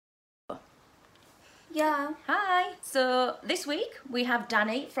Yeah. Hi. So this week we have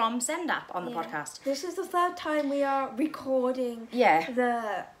Danny from SendApp on the podcast. This is the third time we are recording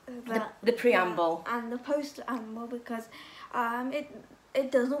the preamble and the post-amble because it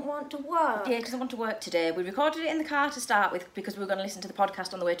doesn't want to work. Yeah, it doesn't want to work today. We recorded it in the car to start with because we were going to listen to the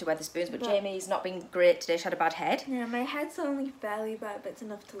podcast on the way to Wetherspoons, but Jamie's not been great today. She had a bad head. Yeah, my head's only fairly bad, but it's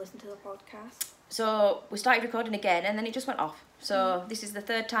enough to listen to the podcast. So we started recording again and then it just went off. So this is the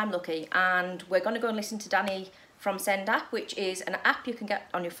third time lucky, and we're going to go and listen to Danny from SendApp, which is an app you can get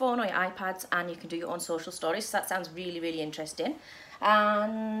on your phone or your iPads, and you can do your own social stories. So that sounds really, really interesting.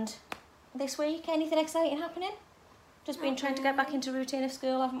 And this week, anything exciting happening? Just been trying to get back into routine of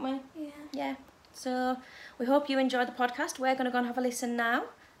school, haven't we? Yeah. So we hope you enjoyed the podcast. We're going to go and have a listen now,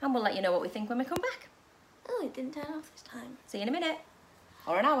 and we'll let you know what we think when we come back. Oh, it didn't turn off this time. See you in a minute.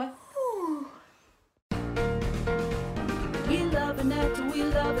 Or an hour. Ooh. We love a net, we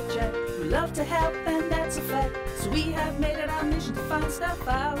love a chat. We love to help, and that's a fact. So we have made it our mission to find stuff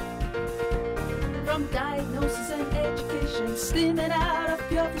out. From diagnosis and education, steaming out of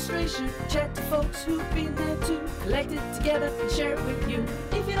pure frustration. Chat to folks who've been there too. Collect it together and share it with you.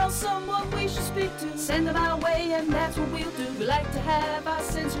 If you know someone we should speak to, send them our way and that's what we'll do. We like to have our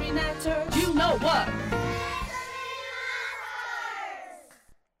sensory natters. You know what?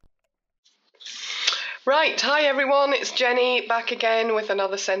 Right, hi everyone, it's Jenny back again with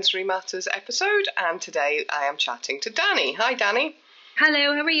another Sensory Matters episode, and today I am chatting to Danny. Hi Danny.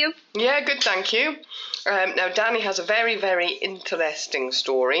 Hello, how are you? Yeah, good, thank you. Now Danny has a very, very interesting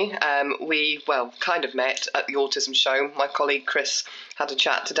story. We kind of met at the autism show. My colleague Chris had a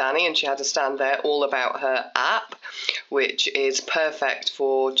chat to Danny and she had a stand there all about her app, which is perfect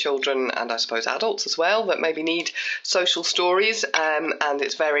for children and I suppose adults as well that maybe need social stories, and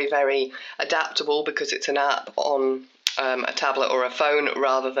it's very, very adaptable because it's an app on a tablet or a phone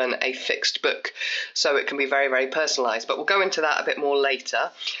rather than a fixed book, so it can be very, very personalised, but we'll go into that a bit more later.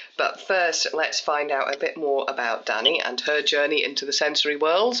 But first, let's find out a bit more about Danny and her journey into the sensory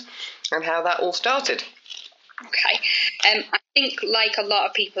world and how that all started. Okay. I think, like a lot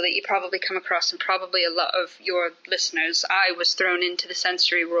of people that you probably come across, and probably a lot of your listeners, I was thrown into the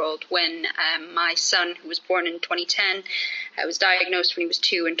sensory world when my son, who was born in 2010, was diagnosed when he was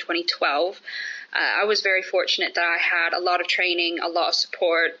 2 in 2012. I was very fortunate that I had a lot of training, a lot of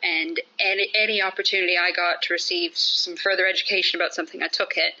support, and any opportunity I got to receive some further education about something, I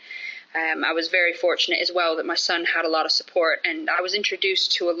took it. I was very fortunate as well that my son had a lot of support, and I was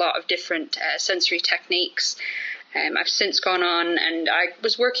introduced to a lot of different sensory techniques. I've since gone on and I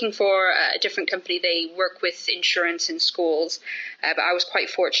was working for a different company. They work with insurance in schools, but I was quite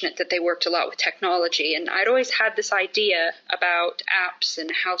fortunate that they worked a lot with technology, and I'd always had this idea about apps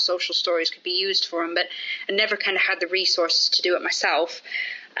and how social stories could be used for them, but I never kind of had the resources to do it myself.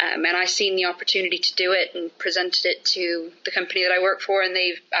 And I seen the opportunity to do it and presented it to the company that I work for, and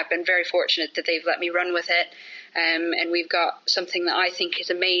I've been very fortunate that they've let me run with it. And we've got something that I think is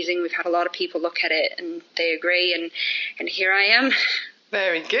amazing. We've had a lot of people look at it and they agree, and here I am.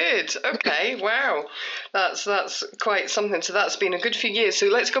 Very good. Okay, wow. That's quite something. So that's been a good few years. So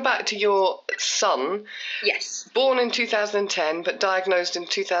let's go back to your son. Yes. Born in 2010 but diagnosed in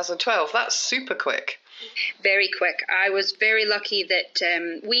 2012. That's super quick. Very quick. I was very lucky that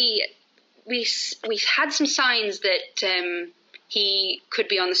we had some signs that he could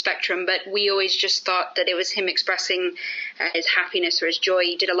be on the spectrum, but we always just thought that it was him expressing his happiness or his joy.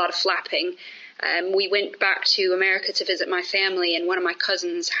 He did a lot of flapping. We went back to America to visit my family, and one of my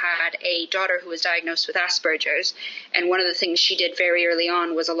cousins had a daughter who was diagnosed with Asperger's, and one of the things she did very early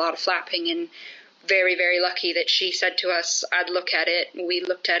on was a lot of flapping, and very, very lucky that she said to us, I'd look at it. We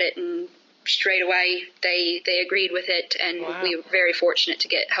looked at it, and straight away they agreed with it, and wow. We were very fortunate to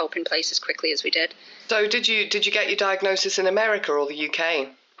get help in place as quickly as we did. So did you get your diagnosis in America or the UK?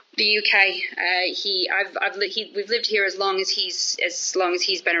 The UK. We've lived here as long as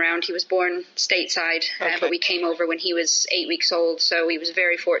he's been around. He was born stateside, okay. But we came over when he was 8 weeks old, so he was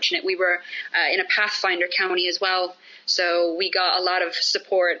very fortunate. We were in a Pathfinder county as well, so we got a lot of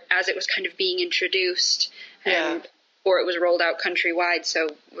support as it was kind of being introduced. Or it was rolled out countrywide, so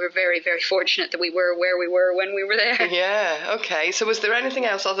we're very, very fortunate that we were where we were when we were there. Yeah, okay. So was there anything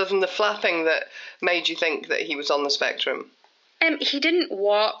else other than the flapping that made you think that he was on the spectrum? He didn't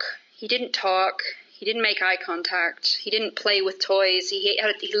walk, he didn't talk, he didn't make eye contact, he didn't play with toys. He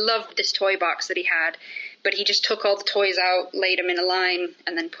loved this toy box that he had, but he just took all the toys out, laid them in a line,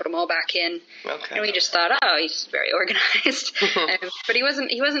 and then put them all back in. Okay. And we just thought, oh, he's very organized. But he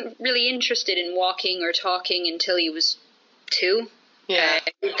wasn't really interested in walking or talking until he was 2. Yeah.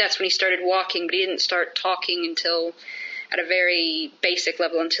 That's when he started walking, but he didn't start talking until at a very basic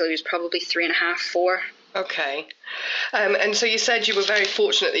level until he was probably 3.5, 4. Okay. And so you said you were very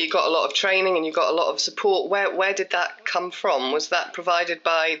fortunate that you got a lot of training and you got a lot of support. Where did that come from? Was that provided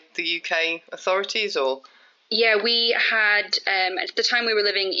by the UK authorities or? Yeah, we had, at the time we were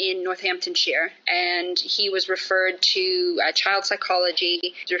living in Northamptonshire, and he was referred to child psychology,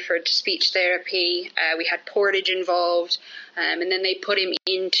 he was referred to speech therapy, we had portage involved, and then they put him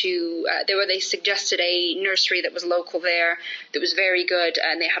into, they suggested a nursery that was local there that was very good,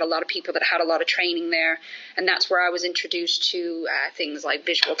 and they had a lot of people that had a lot of training there, and that's where I was introduced to things like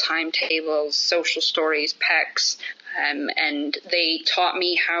visual timetables, social stories, PECs, and they taught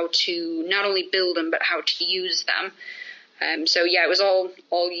me how to not only build them, but how to use them. So yeah, it was all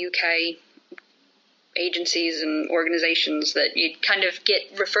UK agencies and organisations that you'd kind of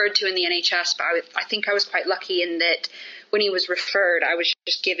get referred to in the NHS, but I think I was quite lucky in that when he was referred, I was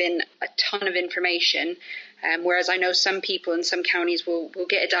just given a ton of information, whereas I know some people in some counties will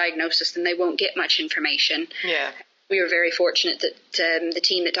get a diagnosis and they won't get much information. Yeah. We were very fortunate that the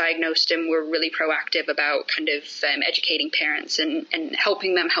team that diagnosed him were really proactive about kind of educating parents and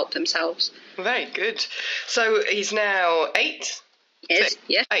helping them help themselves. Very good. So he's now 8? Yes,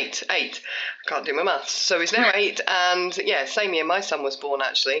 yeah. 8. I can't do my maths. So he's now 8, and yeah, same year my son was born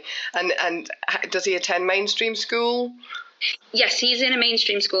actually. And does he attend mainstream school? Yes, he's in a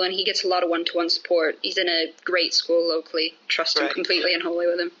mainstream school and he gets a lot of one-to-one support. He's in a great school locally. Trust him completely and wholly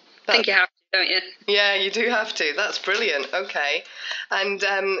with him. I think you have to, don't you? Yeah, you do have to. That's brilliant. Okay. And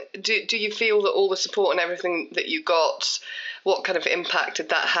do you feel that all the support and everything that you got, what kind of impact did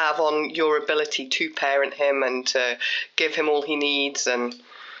that have on your ability to parent him and to give him all he needs? And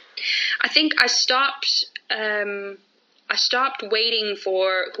I think I stopped waiting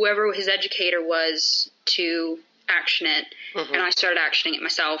for whoever his educator was to action it, and I started actioning it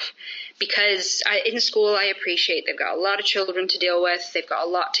myself, because in school I appreciate they've got a lot of children to deal with, they've got a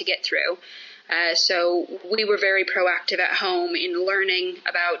lot to get through. So we were very proactive at home in learning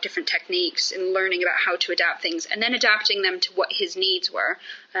about different techniques and learning about how to adapt things and then adapting them to what his needs were.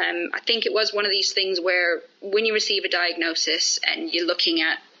 I think it was one of these things where when you receive a diagnosis and you're looking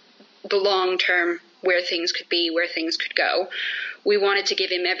at the long term, where things could be, where things could go, we wanted to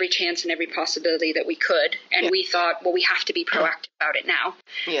give him every chance and every possibility that we could. And we thought, well, we have to be proactive about it now.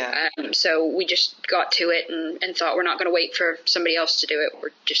 Yeah. So we just got to it and thought, we're not going to wait for somebody else to do it.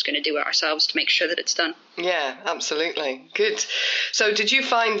 We're just going to do it ourselves to make sure that it's done. Yeah, absolutely. Good. So did you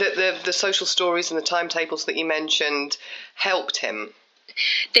find that the social stories and the timetables that you mentioned helped him?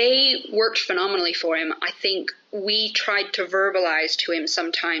 They worked phenomenally for him. I think we tried to verbalize to him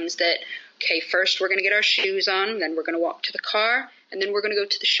sometimes that, okay, first we're going to get our shoes on, then we're going to walk to the car, and then we're going to go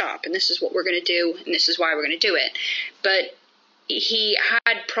to the shop, and this is what we're going to do, and this is why we're going to do it. But he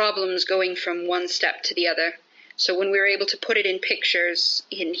had problems going from one step to the other. So when we were able to put it in pictures,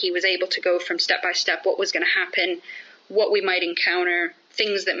 and he was able to go from step by step what was going to happen, what we might encounter,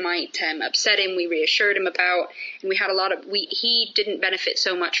 things that might upset him, we reassured him about, and we had a lot of, he didn't benefit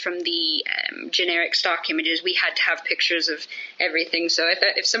so much from the generic stock images. We had to have pictures of everything. So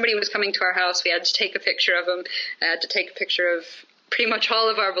if somebody was coming to our house, we had to take a picture of him, to take a picture of pretty much all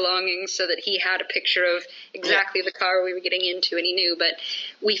of our belongings so that he had a picture of exactly the car we were getting into and he knew. But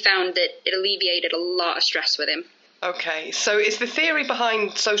we found that it alleviated a lot of stress with him. Okay, so is the theory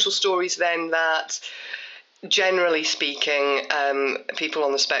behind social stories then that, generally speaking, people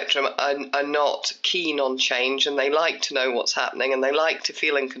on the spectrum are not keen on change and they like to know what's happening and they like to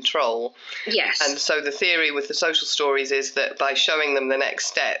feel in control? Yes. And so the theory with the social stories is that by showing them the next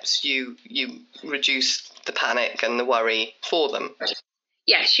steps, you reduce the panic and the worry for them.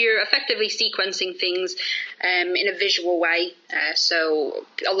 Yes, you're effectively sequencing things in a visual way. So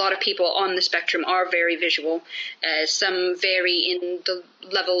a lot of people on the spectrum are very visual. Some vary in the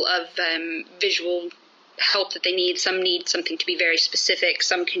level of visual help that they need. Some need something to be very specific.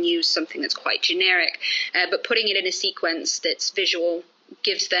 Some can use something that's quite generic. But putting it in a sequence that's visual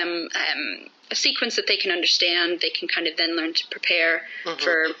gives them a sequence that they can understand. They can kind of then learn to prepare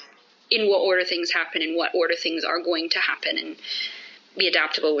for in what order things happen and what order things are going to happen, and be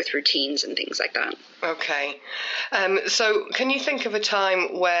adaptable with routines and things like that. Okay. So can you think of a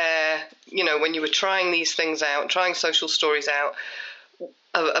time where, when you were trying these things out, trying social stories out,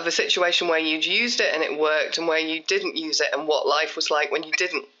 of a situation where you'd used it and it worked and where you didn't use it and what life was like when you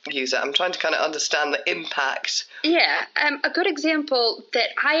didn't use it? I'm trying to kind of understand the impact. Yeah. A good example that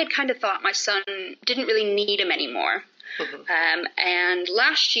I had kind of thought my son didn't really need him anymore. And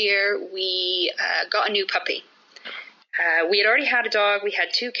last year we got a new puppy. We had already had a dog, we had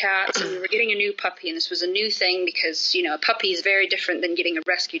 2 cats, and we were getting a new puppy, and this was a new thing because, a puppy is very different than getting a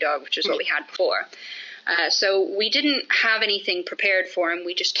rescue dog, which is what we had before. So we didn't have anything prepared for him.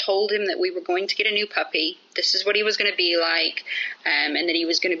 We just told him that we were going to get a new puppy. This is what he was going to be like, and that he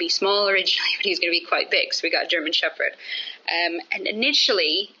was going to be small originally, but he was going to be quite big. So we got a German Shepherd. And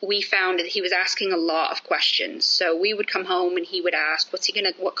initially, we found that he was asking a lot of questions. So we would come home and he would ask,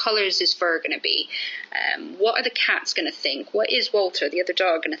 what color is his fur going to be? What are the cats going to think? What is Walter, the other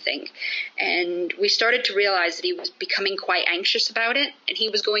dog, going to think? And we started to realize that he was becoming quite anxious about it. And he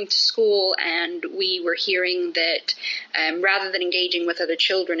was going to school, and we were hearing that rather than engaging with other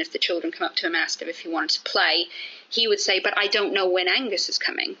children, if the children come up to him and asked him if he wanted to play, he would say, but I don't know when Angus is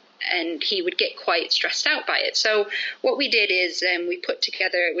coming. And he would get quite stressed out by it. So what we did is we put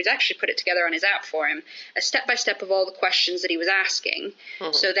it together on his app for him, a step-by-step of all the questions that he was asking.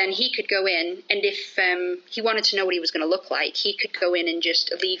 Mm-hmm. So then he could go in, and if he wanted to know what he was going to look like, he could go in and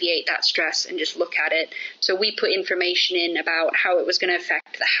just alleviate that stress and just look at it. So we put information in about how it was going to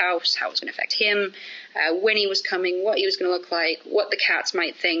affect the house, how it was going to affect him, when he was coming, what he was going to look like, what the cats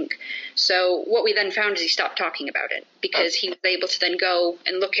might think. So what we then found is he stopped talking about it, because he was able to then go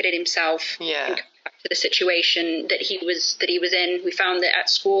and look at it himself. Yeah. And come back to the situation that he was in. We found that at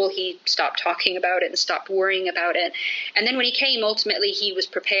school he stopped talking about it and stopped worrying about it. And then when he came, ultimately he was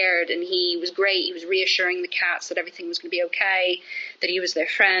prepared, and he was great. He was reassuring the cats that everything was going to be okay, that he was their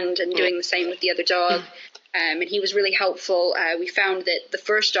friend, and doing the same with the other dog. And he was really helpful. We found that the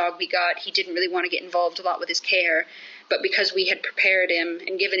first dog we got, he didn't really want to get involved a lot with his care, but because we had prepared him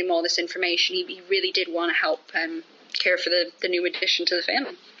and given him all this information, he really did want to help care for the new addition to the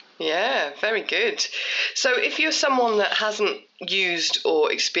family. Yeah, very good. So if you're someone that hasn't used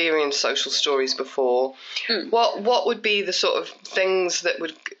or experienced social stories before, what would be the sort of things that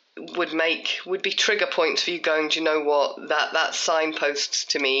would be trigger points for you going, do you know what, that signposts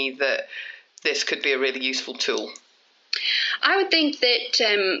to me that this could be a really useful tool? I would think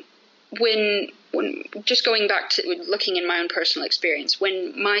that when just going back to looking in my own personal experience,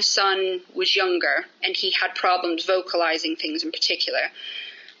 when my son was younger and he had problems vocalizing things in particular,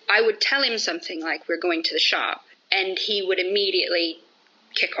 I would tell him something like, we're going to the shop, and he would immediately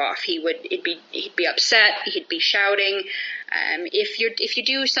kick off. He'd be upset, he'd be shouting. If you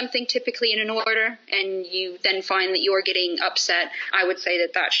do something typically in an order and you then find that you're getting upset, I would say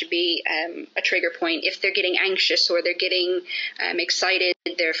that should be a trigger point. If they're getting anxious or they're getting excited,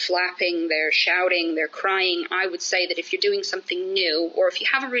 they're flapping, they're shouting, they're crying, I would say that if you're doing something new, or if you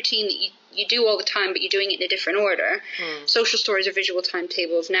have a routine that you do all the time but you're doing it in a different order, social stories or visual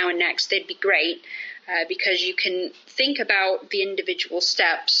timetables, now and next, they'd be great, because you can think about the individual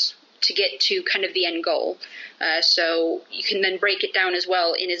steps to get to kind of the end goal. So you can then break it down as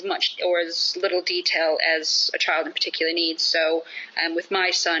well in as much or as little detail as a child in particular needs. So with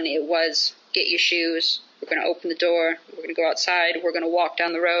my son, it was get your shoes, we're going to open the door, we're going to go outside, we're going to walk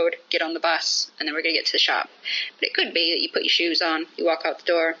down the road, get on the bus, and then we're going to get to the shop. But it could be that you put your shoes on, you walk out the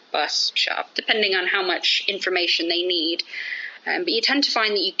door, bus, shop, depending on how much information they need. But you tend to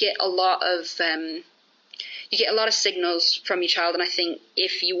find that you get a lot of signals from your child, and I think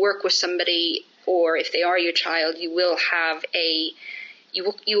if you work with somebody, or if they are your child, you will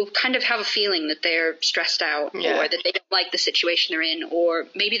kind of have a feeling that they're stressed out, or that they don't like the situation they're in, or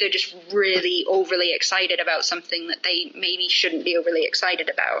maybe they're just really overly excited about something that they maybe shouldn't be overly excited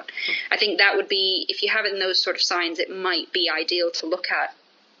about. I think that would be, if you have it in those sort of signs, it might be ideal to look at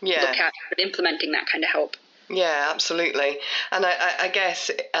implementing that kind of help. Yeah, absolutely. And I guess,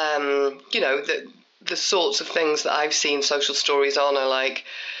 the sorts of things that I've seen social stories on are like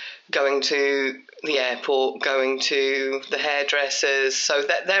going to the airport, going to the hairdressers. So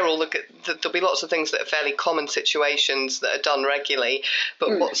that they're all there'll be lots of things that are fairly common situations that are done regularly.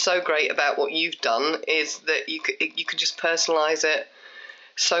 But what's so great about what you've done is that you can just personalise it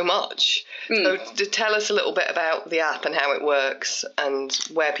so much. So to tell us a little bit about the app and how it works and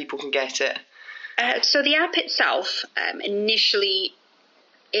where people can get it. So the app itself, initially,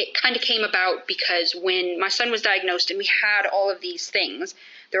 it kind of came about because when my son was diagnosed and we had all of these things,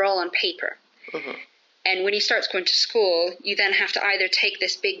 they're all on paper. Mm-hmm. And when he starts going to school, you then have to either take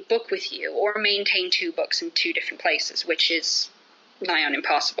this big book with you or maintain 2 books in 2 different places, which is nigh on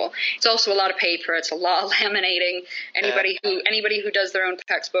impossible. It's also a lot of paper. It's a lot of laminating. Anybody who does their own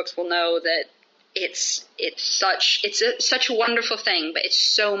textbooks will know that it's such a wonderful thing, but it's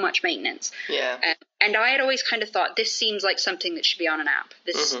so much maintenance. Yeah. And I had always kind of thought, this seems like something that should be on an app.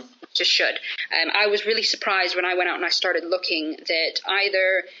 This just should. I was really surprised when I went out and I started looking that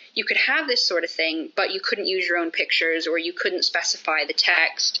either you could have this sort of thing, but you couldn't use your own pictures, or you couldn't specify the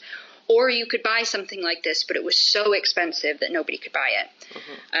text, Or you could buy something like this, but it was so expensive that nobody could buy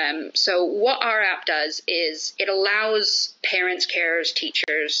it. So what our app does is it allows parents, carers,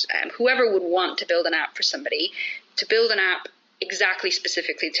 teachers, whoever would want to build an app for somebody, to build an app exactly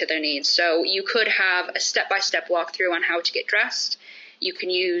specifically to their needs. So you could have a step-by-step walkthrough on how to get dressed. You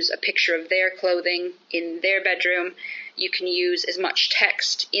can use a picture of their clothing in their bedroom. You can use as much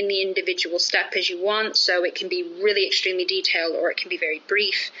text in the individual step as you want, so it can be really extremely detailed or it can be very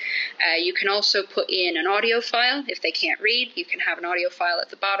brief. You can also put in an audio file. If they can't read, you can have an audio file at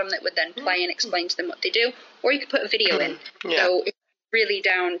the bottom that would then play and explain to them what they do, or you could put a video in. So it's really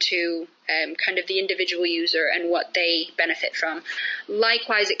down to kind of the individual user and what they benefit from.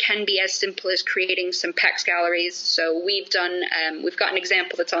 Likewise, it can be as simple as creating some PECS galleries. So we've got an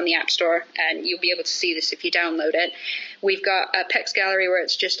example that's on the App Store, and you'll be able to see this if you download it. We've got a PECS gallery where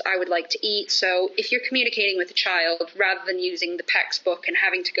it's just, I would like to eat. So if you're communicating with a child, rather than using the PECS book and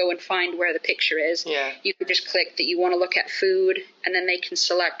having to go and find where the picture is, you could just click that you want to look at food, and then they can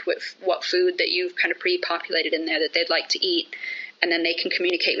select what food that you've kind of pre-populated in there that they'd like to eat. And then they can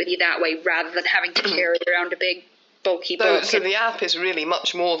communicate with you that way rather than having to carry around a big, bulky book. So the app is really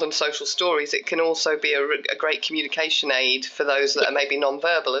much more than social stories. It can also be a great communication aid for those that are maybe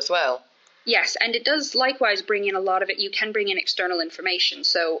non-verbal as well. Yes, and it does likewise bring in a lot of it. You can bring in external information.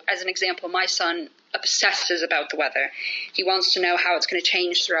 So as an example, my son obsesses about the weather. He wants to know how it's going to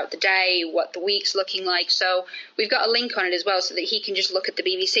change throughout the day, what the week's looking like. So we've got a link on it as well so that he can just look at the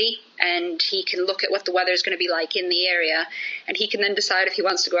BBC and he can look at what the weather is going to be like in the area. And he can then decide if he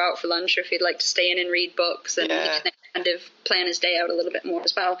wants to go out for lunch or if he'd like to stay in and read books. And he can kind of plan his day out a little bit more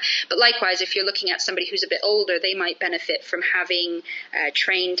as well. But likewise, if you're looking at somebody who's a bit older, they might benefit from having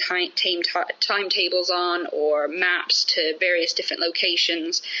train timetables on or maps to various different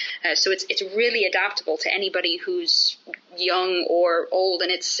locations. So it's really adaptable to anybody who's young or old,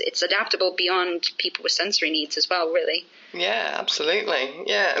 and it's adaptable beyond people with sensory needs as well, really. Yeah, absolutely.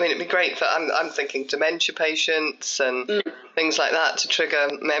 Yeah, I mean, it'd be great for, I'm thinking dementia patients and things like that to trigger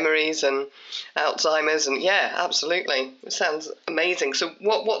memories and Alzheimer's, and yeah, absolutely. It sounds amazing. So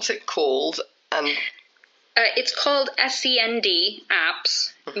what's it called? And it's called SEND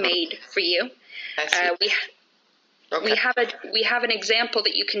Apps Made for You. We have an example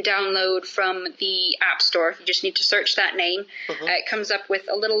that you can download from the App Store. You just need to search that name. It comes up with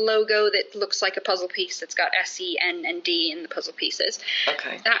a little logo that looks like a puzzle piece that's got SEN and D in the puzzle pieces.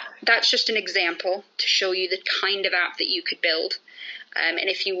 Okay. That's just an example to show you the kind of app that you could build. And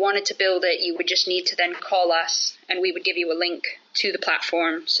if you wanted to build it, you would just need to then call us and we would give you a link to the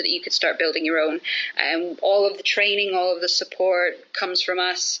platform so that you could start building your own. All of the training, all of the support comes from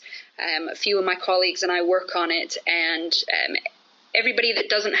us. A few of my colleagues and I work on it, and everybody that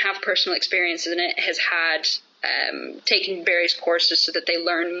doesn't have personal experiences in it has had taken various courses so that they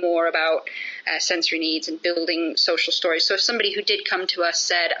learn more about sensory needs and building social stories. So if somebody who did come to us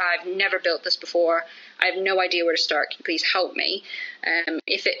said, I've never built this before, I have no idea where to start, can you please help me?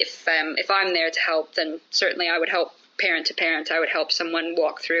 If I'm there to help, then certainly I would help parent to parent. I would help someone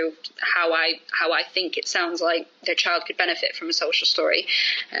walk through how I think it sounds like their child could benefit from a social story.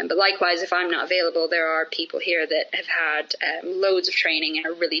 But likewise, if I'm not available, there are people here that have had loads of training and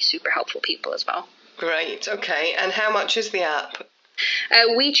are really super helpful people as well. Great. Okay. And how much is the app?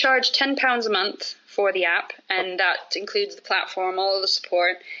 We charge £10 a month for the app, and that includes the platform, all of the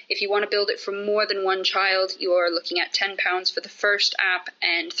support. If you want to build it for more than one child, you're looking at £10 for the first app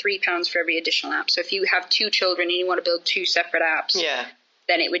and £3 for every additional app. So if you have 2 children and you want to build 2 separate apps,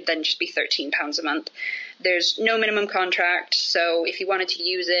 then it would then just be £13 a month. There's no minimum contract, so if you wanted to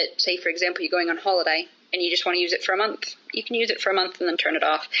use it, say for example you're going on holiday and you just want to use it for a month, you can use it for a month and then turn it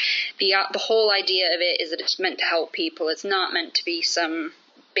off. The whole idea of it is that it's meant to help people. It's not meant to be some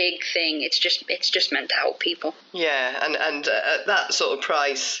big thing. It's just meant to help people. Yeah, and at that sort of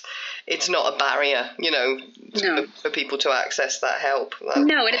price, it's not a barrier, for people to access that help.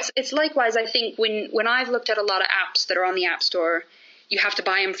 No, and it's likewise. I think when I've looked at a lot of apps that are on the App Store, you have to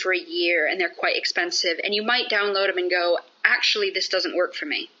buy them for a year and they're quite expensive, and you might download them and go, actually, this doesn't work for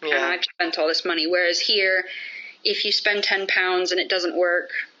me, and I've spent all this money. Whereas here, if you spend £10 and it doesn't work,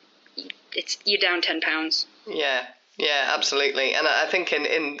 you're down £10. Yeah, absolutely. And I think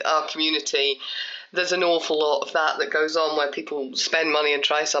in our community, there's an awful lot of that goes on where people spend money and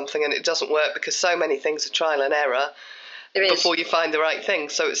try something and it doesn't work because so many things are trial and error before you find the right thing.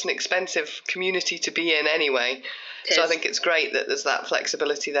 So it's an expensive community to be in anyway. So I think it's great that there's that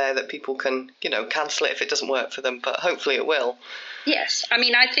flexibility there that people can, cancel it if it doesn't work for them, but hopefully it will. Yes. I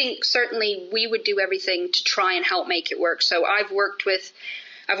mean, I think certainly we would do everything to try and help make it work. So I've worked with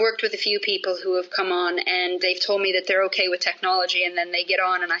I've worked with a few people who have come on and they've told me that they're okay with technology, and then they get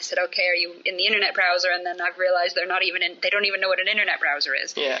on and I said, okay, are you in the internet browser? And then I've realized they don't even know what an internet browser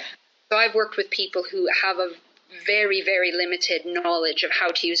is. Yeah. So I've worked with people who have a very, very limited knowledge of how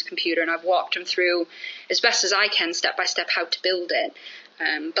to use a computer, and I've walked them through as best as I can, step by step, how to build it.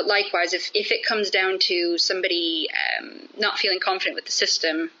 But likewise, if it comes down to somebody not feeling confident with the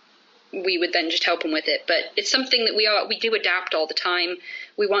system, we would then just help them with it. But it's something that we do adapt all the time.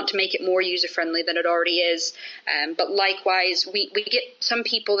 We want to make it more user-friendly than it already is. But likewise, we get some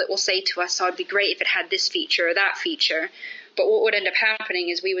people that will say to us, oh, it'd be great if it had this feature or that feature. But what would end up happening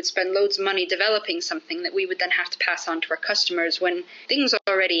is we would spend loads of money developing something that we would then have to pass on to our customers when things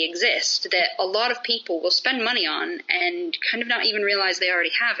already exist that a lot of people will spend money on and kind of not even realize they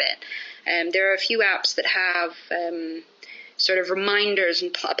already have it. There are a few apps that have sort of reminders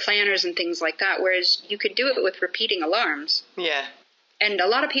and planners and things like that, whereas you could do it with repeating alarms. Yeah. And a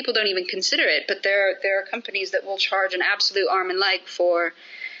lot of people don't even consider it, but there are companies that will charge an absolute arm and leg for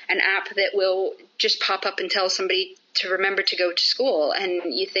an app that will just pop up and tell somebody to remember to go to school.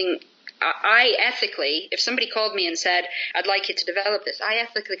 And you think, I ethically, if somebody called me and said, I'd like you to develop this, I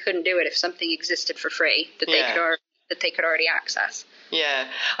ethically couldn't do it if something existed for free that they could already access. Yeah.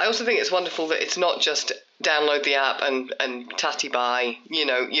 I also think it's wonderful that it's not just download the app and tatty bye. You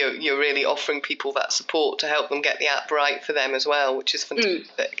know, you're really offering people that support to help them get the app right for them as well, which is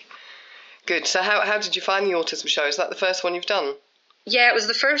fantastic. Good. So how did you find the Autism Show? Is that the first one you've done? Yeah, it was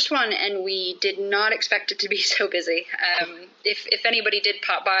the first one, and we did not expect it to be so busy. If anybody did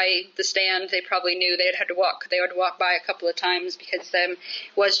pop by the stand, they probably knew they had to walk by a couple of times because it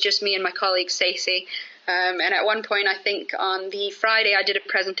was just me and my colleague Stacey. And at one point, I think on the Friday, I did a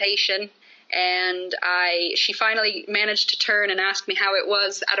presentation, and she finally managed to turn and ask me how it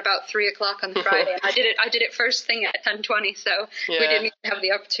was at about 3:00 on the Friday. And I did it first thing at 10:20, so we didn't even have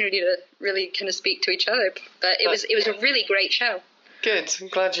the opportunity to really kind of speak to each other. But it was a really great show. Good. I'm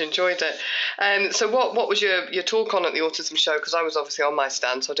glad you enjoyed it. So what was your talk on at the Autism Show? Because I was obviously on my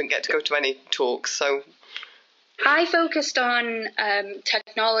stand, so I didn't get to go to any talks. So I focused on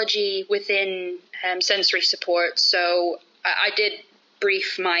technology within sensory support. So I did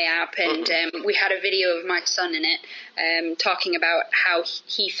brief my app, and we had a video of my son in it talking about how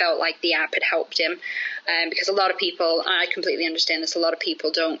he felt like the app had helped him. Because a lot of people, I completely understand this, a lot of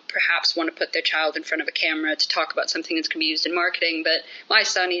people don't perhaps want to put their child in front of a camera to talk about something that's going to be used in marketing. But my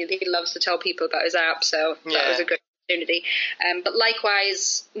son, he loves to tell people about his app, so that was a good opportunity. But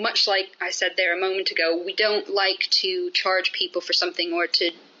likewise, much like I said there a moment ago, we don't like to charge people for something or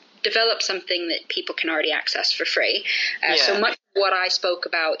to develop something that people can already access for free. So much of what I spoke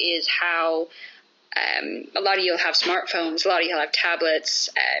about is how a lot of you'll have smartphones, a lot of you'll have tablets,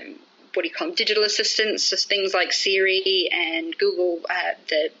 what do you call them, digital assistants, so things like Siri and Google,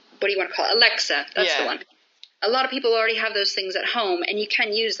 Alexa, that's the one. A lot of people already have those things at home, and you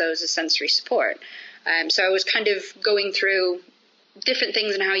can use those as sensory support. So I was kind of going through different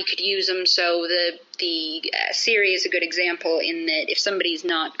things and how you could use them. So the Siri is a good example in that if somebody's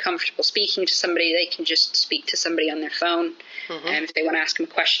not comfortable speaking to somebody, they can just speak to somebody on their phone. If they want to ask them a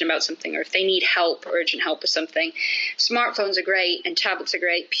question about something, or if they need help, urgent help with something. Smartphones are great and tablets are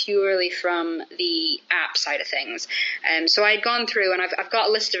great purely from the app side of things. So I had gone through, and I've got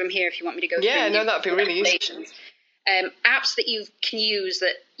a list of them here if you want me to go through. Yeah, no, that'd be really useful. Apps that you can use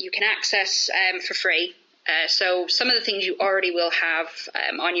that you can access for free. So some of the things you already will have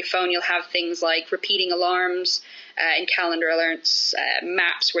on your phone, you'll have things like repeating alarms and calendar alerts,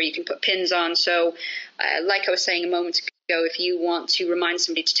 maps where you can put pins on. So like I was saying a moment ago, if you want to remind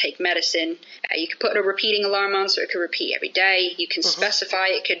somebody to take medicine, you could put a repeating alarm on so it could repeat every day. You can specify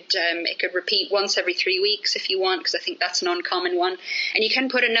it could repeat once every 3 weeks if you want, because I think that's an uncommon one. And you can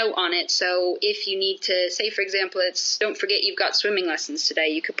put a note on it. So if you need to, say for example, it's don't forget you've got swimming lessons today,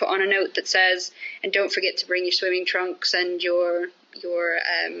 you could put on a note that says, and don't forget to bring your swimming trunks and your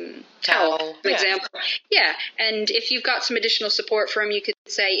towel, for example. Yeah, and if you've got some additional support for them, you could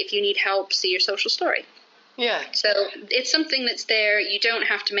say, if you need help, see your social story. Yeah. So it's something that's there. You don't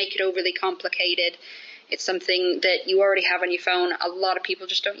have to make it overly complicated. It's something that you already have on your phone. A lot of people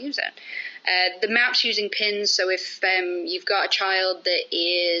just don't use it. The maps using pins, so if you've got a child that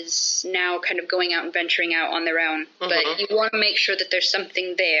is now kind of going out and venturing out on their own, but you want to make sure that there's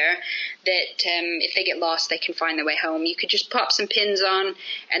something there that if they get lost, they can find their way home. You could just pop some pins on,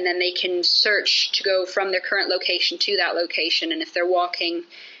 and then they can search to go from their current location to that location, and if they're walking,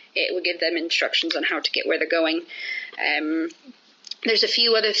 it will give them instructions on how to get where they're going. There's a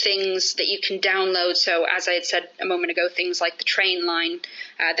few other things that you can download. So as I had said a moment ago, things like the Trainline,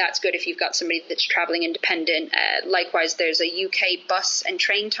 that's good if you've got somebody that's traveling independent. Likewise, there's a UK bus and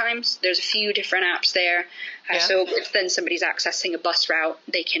train times. There's a few different apps there. So if then somebody's accessing a bus route,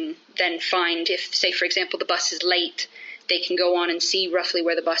 they can then find if, say, for example, the bus is late, they can go on and see roughly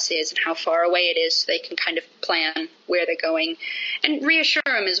where the bus is and how far away it is, so they can kind of plan where they're going and reassure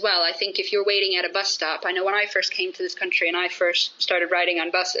them as well. I think if you're waiting at a bus stop, I know when I first came to this country and I first started riding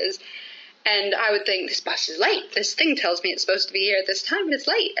on buses, and I would think, this bus is late. This thing tells me it's supposed to be here at this time, and it's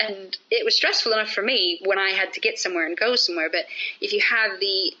late. And it was stressful enough for me when I had to get somewhere and go somewhere. But if you have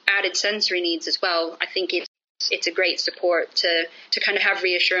the added sensory needs as well, I think it's a great support to kind of have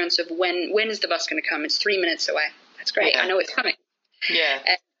reassurance of when is the bus going to come. It's 3 minutes away. That's great. I know it's coming. Yeah.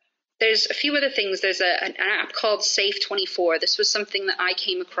 There's a few other things. There's an app called Safe24. This was something that I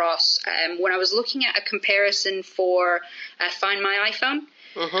came across when I was looking at a comparison for Find My iPhone.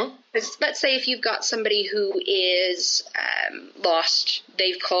 Mm-hmm. Let's say if you've got somebody who is lost,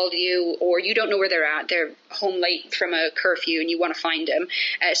 they've called you, or you don't know where they're at, they're home late from a curfew and you want to find them,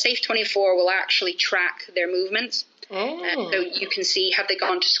 Safe24 will actually track their movements. So you can see, have they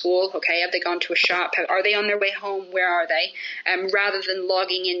gone to school? Okay, have they gone to a shop? Are they on their way home? Where are they? Rather than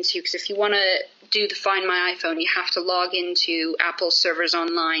logging into, because if you want to do the Find My iPhone, you have to log into Apple's servers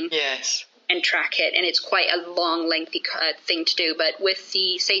online. Yes. And track it, and it's quite a long, lengthy thing to do. But with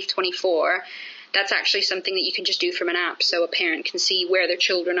the Safe24, that's actually something that you can just do from an app, so a parent can see where their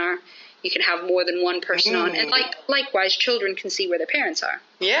children are. You can have more than one person on, and likewise, children can see where their parents are.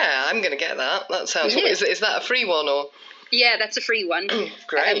 Yeah, I'm going to get that. That sounds. Is that a free one or? Yeah, that's a free one.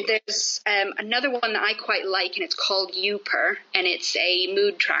 Great. There's another one that I quite like, and it's called Youper, and it's a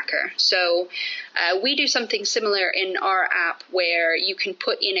mood tracker. So we do something similar in our app where you can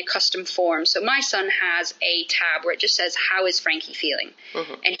put in a custom form. So my son has a tab where it just says, how is Frankie feeling?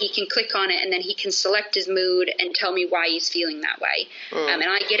 Mm-hmm. And he can click on it, and then he can select his mood and tell me why he's feeling that way. And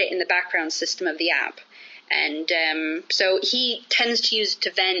I get it in the background system of the app. And so he tends to use it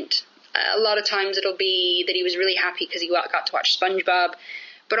to vent. A lot of times it'll be that he was really happy because he got to watch SpongeBob.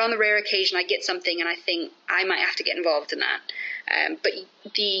 But on the rare occasion I get something and I think I might have to get involved in that. But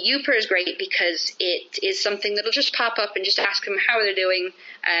the Youper is great because it is something that'll just pop up and just ask them how they're doing.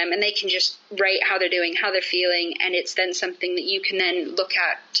 And they can just rate how they're doing, how they're feeling. And it's then something that you can then look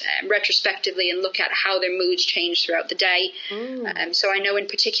at retrospectively and look at how their moods change throughout the day. So I know in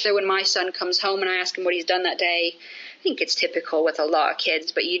particular when my son comes home and I ask him what he's done that day, I think it's typical with a lot of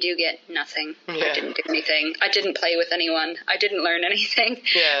kids, but you do get nothing. Yeah. I didn't do anything. I didn't play with anyone. I didn't learn anything.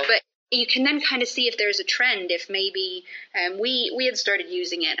 Yeah. But you can then kind of see if there's a trend, if maybe we had started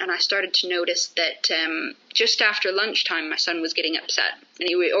using it, and I started to notice that just after lunchtime, my son was getting upset, and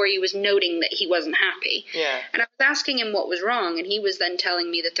he was noting that he wasn't happy. Yeah. And I was asking him what was wrong, and he was then telling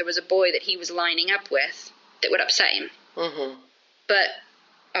me that there was a boy that he was lining up with that would upset him. Mm-hmm. But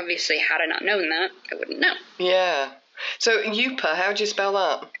obviously, had I not known that, I wouldn't know. Yeah. So Youper, how do you spell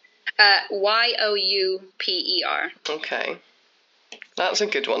that? Youper. Okay. That's a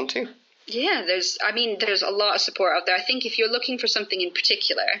good one too. Yeah, there's a lot of support out there. I think if you're looking for something in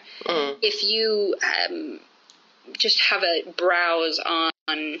particular, if you just have a browse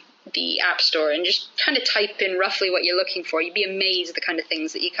on the App Store and just kind of type in roughly what you're looking for, you'd be amazed the kind of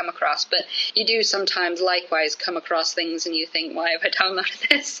things that you come across. But you do sometimes likewise come across things and you think, why have I downloaded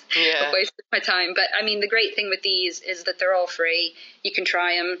this? Yeah. I've wasted my time. But I mean, the great thing with these is that they're all free. You can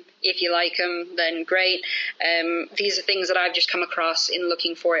try them. If you like them, then great. These are things that I've just come across in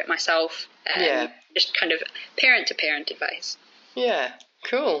looking for it myself. Just kind of parent-to-parent advice. Yeah,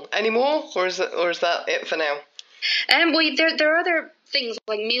 cool. Any more, or is that it for now? Well, there are other things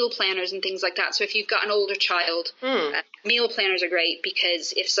like meal planners and things like that. So if you've got an older child, meal planners are great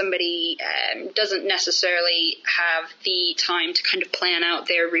because if somebody doesn't necessarily have the time to kind of plan out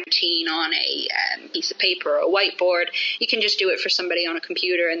their routine on a piece of paper or a whiteboard, you can just do it for somebody on a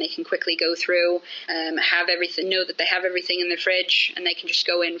computer and they can quickly go through, know that they have everything in their fridge, and they can just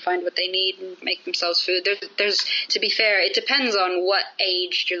go in, find what they need and make themselves food. There's to be fair, it depends on what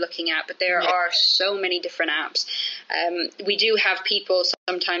age you're looking at, but there are so many different apps. We do have people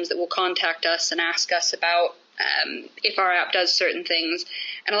sometimes that will contact us and ask us about if our app does certain things,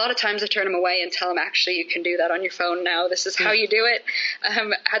 and a lot of times I turn them away and tell them, actually, you can do that on your phone now. This is how you do it.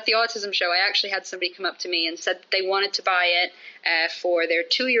 At the Autism Show, I actually had somebody come up to me and said that they wanted to buy it for their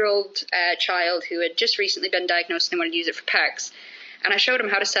 2-year-old child who had just recently been diagnosed and they wanted to use it for PECs. And I showed them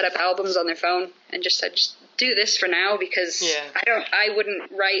how to set up albums on their phone and just said, just do this for now, because I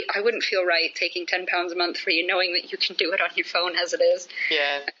wouldn't feel right taking £10 a month for you, knowing that you can do it on your phone as it is.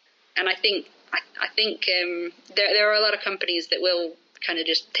 Yeah. And I think I think there are a lot of companies that will kind of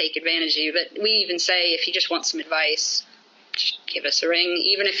just take advantage of you. But we even say, if you just want some advice, just give us a ring.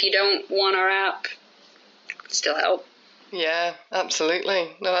 Even if you don't want our app, still help. Yeah,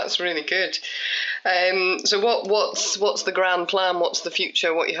 absolutely. No, that's really good. So what's the grand plan? What's the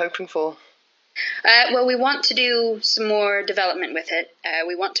future? What are you hoping for? Well, we want to do some more development with it.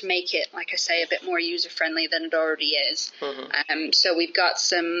 We want to make it, like I say, a bit more user friendly than it already is. Mm-hmm. So we've got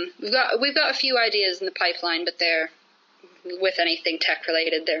a few ideas in the pipeline, but they're, with anything tech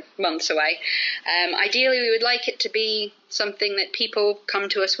related, they're months away. Ideally, we would like it to be something that people come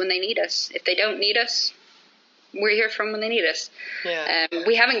to us when they need us. If they don't need us, we're here from when they need us. Yeah.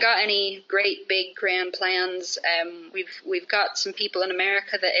 We haven't got any great big grand plans. We've got some people in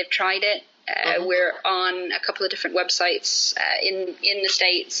America that have tried it. We're on a couple of different websites in the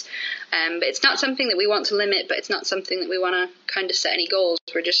States, but it's not something that we want to limit. But it's not something that we want to kind of set any goals.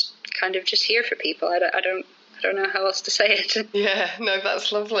 We're just kind of just here for people. I don't know how else to say it. Yeah, no,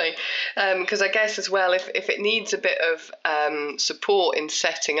 that's lovely. Because I guess as well, if it needs a bit of support in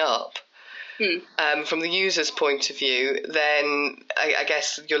setting up. From the user's point of view, then I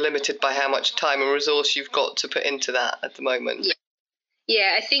guess you're limited by how much time and resource you've got to put into that at the moment.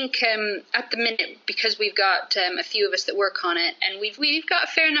 Yeah, I think at the minute, because we've got a few of us that work on it, and we've got a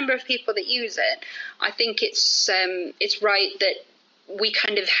fair number of people that use it, I think it's right that we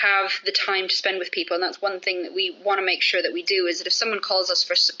kind of have the time to spend with people. And that's one thing that we want to make sure that we do, is that if someone calls us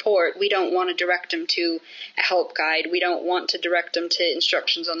for support, we don't want to direct them to a help guide. We don't want to direct them to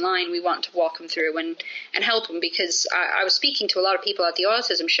instructions online. We want to walk them through and help them, because I was speaking to a lot of people at the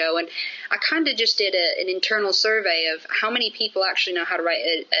autism show, and I kind of just did an internal survey of how many people actually know how to write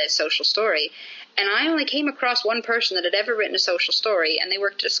a social story. And I only came across one person that had ever written a social story, and they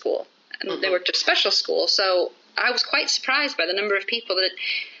worked at a school. And they worked at a special school. So I was quite surprised by the number of people that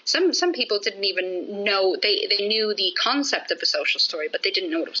some people didn't even know. They knew the concept of a social story, but they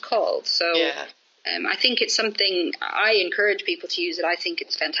didn't know what it was called. So yeah. I think it's something, I encourage people to use it. I think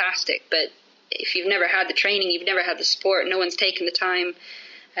it's fantastic. But if you've never had the training, you've never had the support, no one's taken the time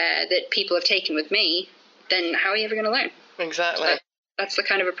that people have taken with me, then how are you ever going to learn? Exactly. So that's the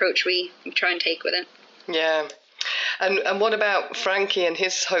kind of approach we try and take with it. Yeah. And what about Frankie and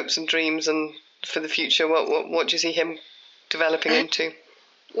his hopes and dreams and for the future? What do you see him developing into?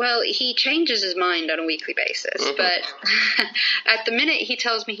 Well, he changes his mind on a weekly basis, but at the minute he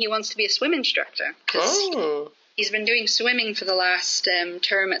tells me he wants to be a swim instructor, because he's been doing swimming for the last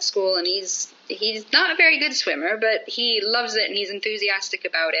term at school, and he's not a very good swimmer, but he loves it and he's enthusiastic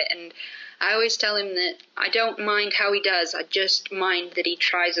about it. And I always tell him that I don't mind how he does, I just mind that he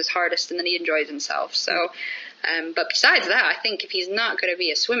tries his hardest and that he enjoys himself. So, but besides that, I think if he's not going to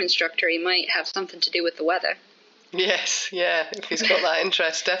be a swim instructor, he might have something to do with the weather. Yes, yeah, if he's got that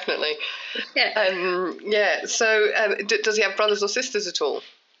interest, definitely. Yeah. Yeah, so does he have brothers or sisters at all?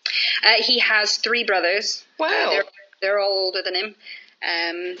 He has 3 brothers. Wow. They're all older than him.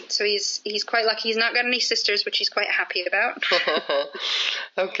 So he's quite lucky. He's not got any sisters, which he's quite happy about.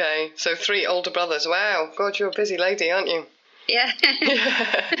 Okay, so 3 older brothers. Wow, God, you're a busy lady, aren't you? Yeah.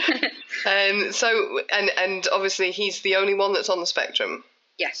 So obviously he's the only one that's on the spectrum.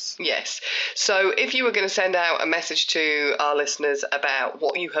 Yes. Yes. So if you were going to send out a message to our listeners about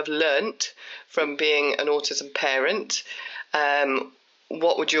what you have learnt from being an autism parent,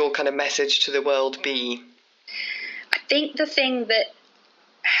 what would your kind of message to the world be? I think the thing that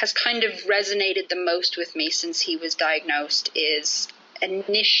has kind of resonated the most with me since he was diagnosed is,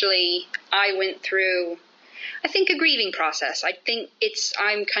 initially I went through, I think, a grieving process. I think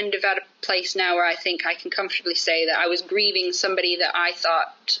I'm kind of at a place now where I think I can comfortably say that I was grieving somebody that I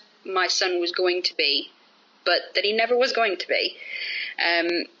thought my son was going to be, but that he never was going to be.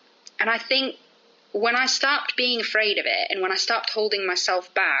 And I think when I stopped being afraid of it, and when I stopped holding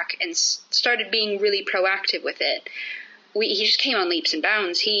myself back and started being really proactive with it, he just came on leaps and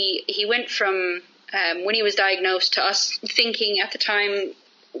bounds. He went from when he was diagnosed to us thinking at the time,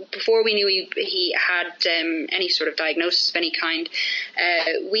 before we knew he had any sort of diagnosis of any kind,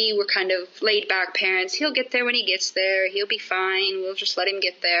 we were kind of laid back parents. He'll get there when he gets there. He'll be fine. We'll just let him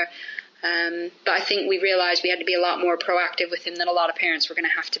get there. But I think we realized we had to be a lot more proactive with him than a lot of parents were going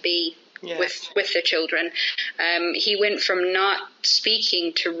to have to be. Yes. with their children. He went from not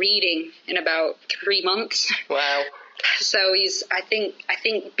speaking to reading in about 3 months. Wow. So I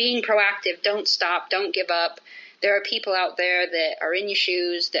think being proactive, don't stop, don't give up. There are people out there that are in your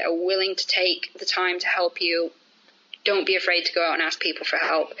shoes, that are willing to take the time to help you. Don't be afraid to go out and ask people for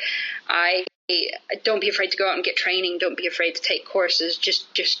help. Don't be afraid to go out and get training. Don't be afraid to take courses.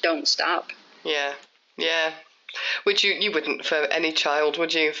 Just don't stop. Yeah. Would you wouldn't for any child,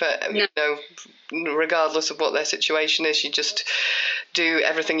 would you? For No. you know, regardless of what their situation is, you just do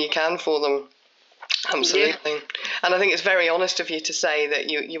everything you can for them. Absolutely. And I think it's very honest of you to say that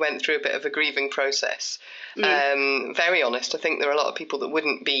you went through a bit of a grieving process. Very honest. I think there are a lot of people that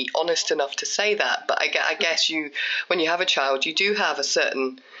wouldn't be honest enough to say that. But I guess when you have a child, you do have a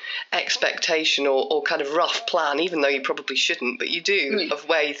certain expectation or kind of rough plan, even though you probably shouldn't, but you do, of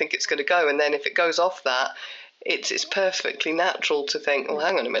where you think it's going to go. And then if it goes off that, it's perfectly natural to think, well,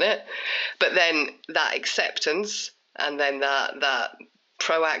 hang on a minute. But then that acceptance and then that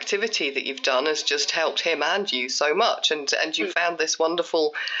proactivity that you've done has just helped him and you so much, and you found this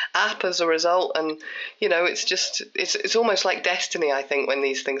wonderful app as a result. And you know, it's almost like destiny, I think, when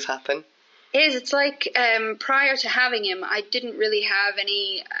these things happen. It's like prior to having him, I didn't really have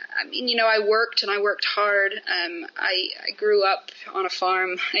any. I mean, you know, I worked hard. I grew up on a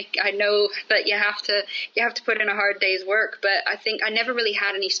farm. I know that you have to put in a hard day's work, but I think I never really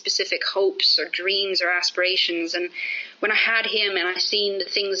had any specific hopes or dreams or aspirations. And when I had him and I seen the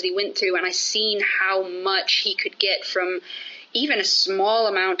things that he went through, and I seen how much he could get from even a small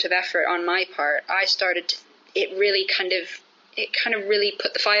amount of effort on my part, I started to, it kind of really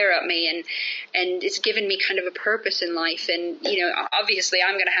put the fire up me, and it's given me kind of a purpose in life. And you know, obviously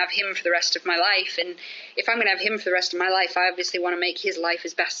I'm going to have him for the rest of my life, and if I'm going to have him for the rest of my life, I obviously want to make his life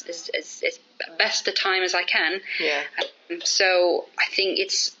as best a time as I can. Yeah. So I think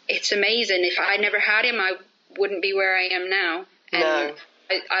it's amazing. If I never had him, I wouldn't be where I am now. And No.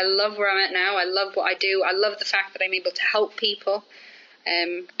 I love where I'm at now. I love what I do. I love the fact that I'm able to help people.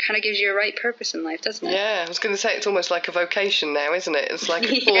 Kind of gives you a right purpose in life, doesn't it? Yeah, I was going to say, it's almost like a vocation now, isn't it? It's like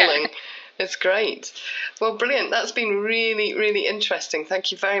a calling. It's great. Well, brilliant. That's been really, really interesting.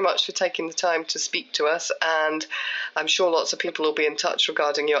 Thank you very much for taking the time to speak to us. And I'm sure lots of people will be in touch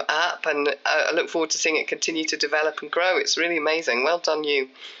regarding your app. And I look forward to seeing it continue to develop and grow. It's really amazing. Well done, you.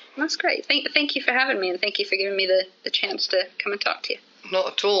 That's great. Thank you for having me, and thank you for giving me the chance to come and talk to you.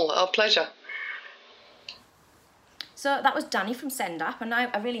 Not at all. Our pleasure. So that was Danny from Send App, and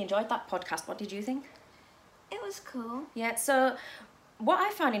I really enjoyed that podcast. What did you think? It was cool. Yeah, so what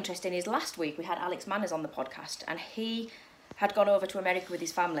I found interesting is last week we had Alex Manners on the podcast, and he had gone over to America with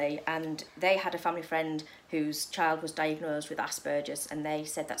his family, and they had a family friend whose child was diagnosed with Asperger's, and they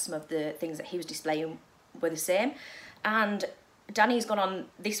said that some of the things that he was displaying were the same. And Danny's gone on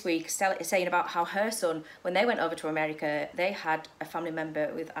this week saying about how her son, when they went over to America, they had a family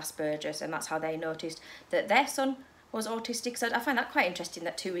member with Asperger's, and that's how they noticed that their son was autistic. So I find that quite interesting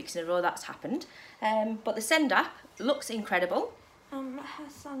that 2 weeks in a row that's happened. But the Send App looks incredible. Her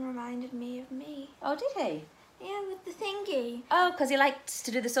son reminded me of me. Oh, did he? Yeah, with the thingy. Oh, because he likes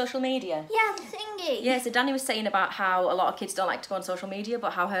to do the social media. Yeah, the thingy. Yeah, so Danny was saying about how a lot of kids don't like to go on social media,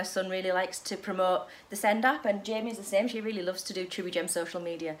 but how her son really likes to promote the Send App, and Jamie's the same. She really loves to do Chewy Gem social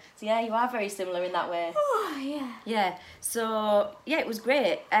media. So yeah, you are very similar in that way. Oh, yeah. Yeah, so yeah, it was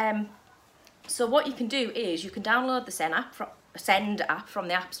great. So what you can do is you can download the Send app from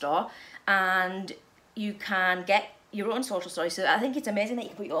the App Store, and you can get your own social story. So I think it's amazing that you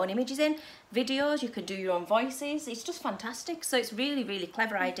can put your own images in, videos, you can do your own voices. It's just fantastic. So it's really, really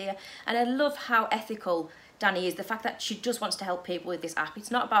clever idea. And I love how ethical Danny is, the fact that she just wants to help people with this app.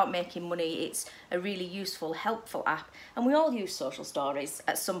 It's not about making money, it's a really useful, helpful app. And we all use social stories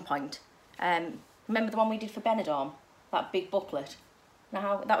at some point. Remember the one we did for Benidorm? That big booklet?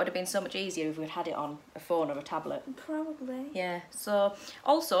 Now, that would have been so much easier if we'd had it on a phone or a tablet. Probably. Yeah, so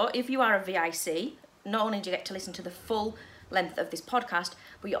also, if you are a VIC, not only do you get to listen to the full length of this podcast,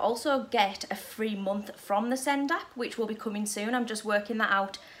 but you also get a free month from the Send App, which will be coming soon. I'm just working that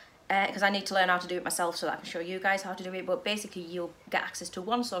out because I need to learn how to do it myself so that I can show you guys how to do it. But basically, you'll get access to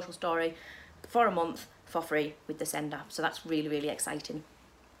one social story for a month for free with the Send App. So that's really, really exciting.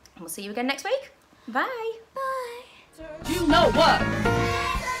 And we'll see you again next week. Bye. Bye. You know what?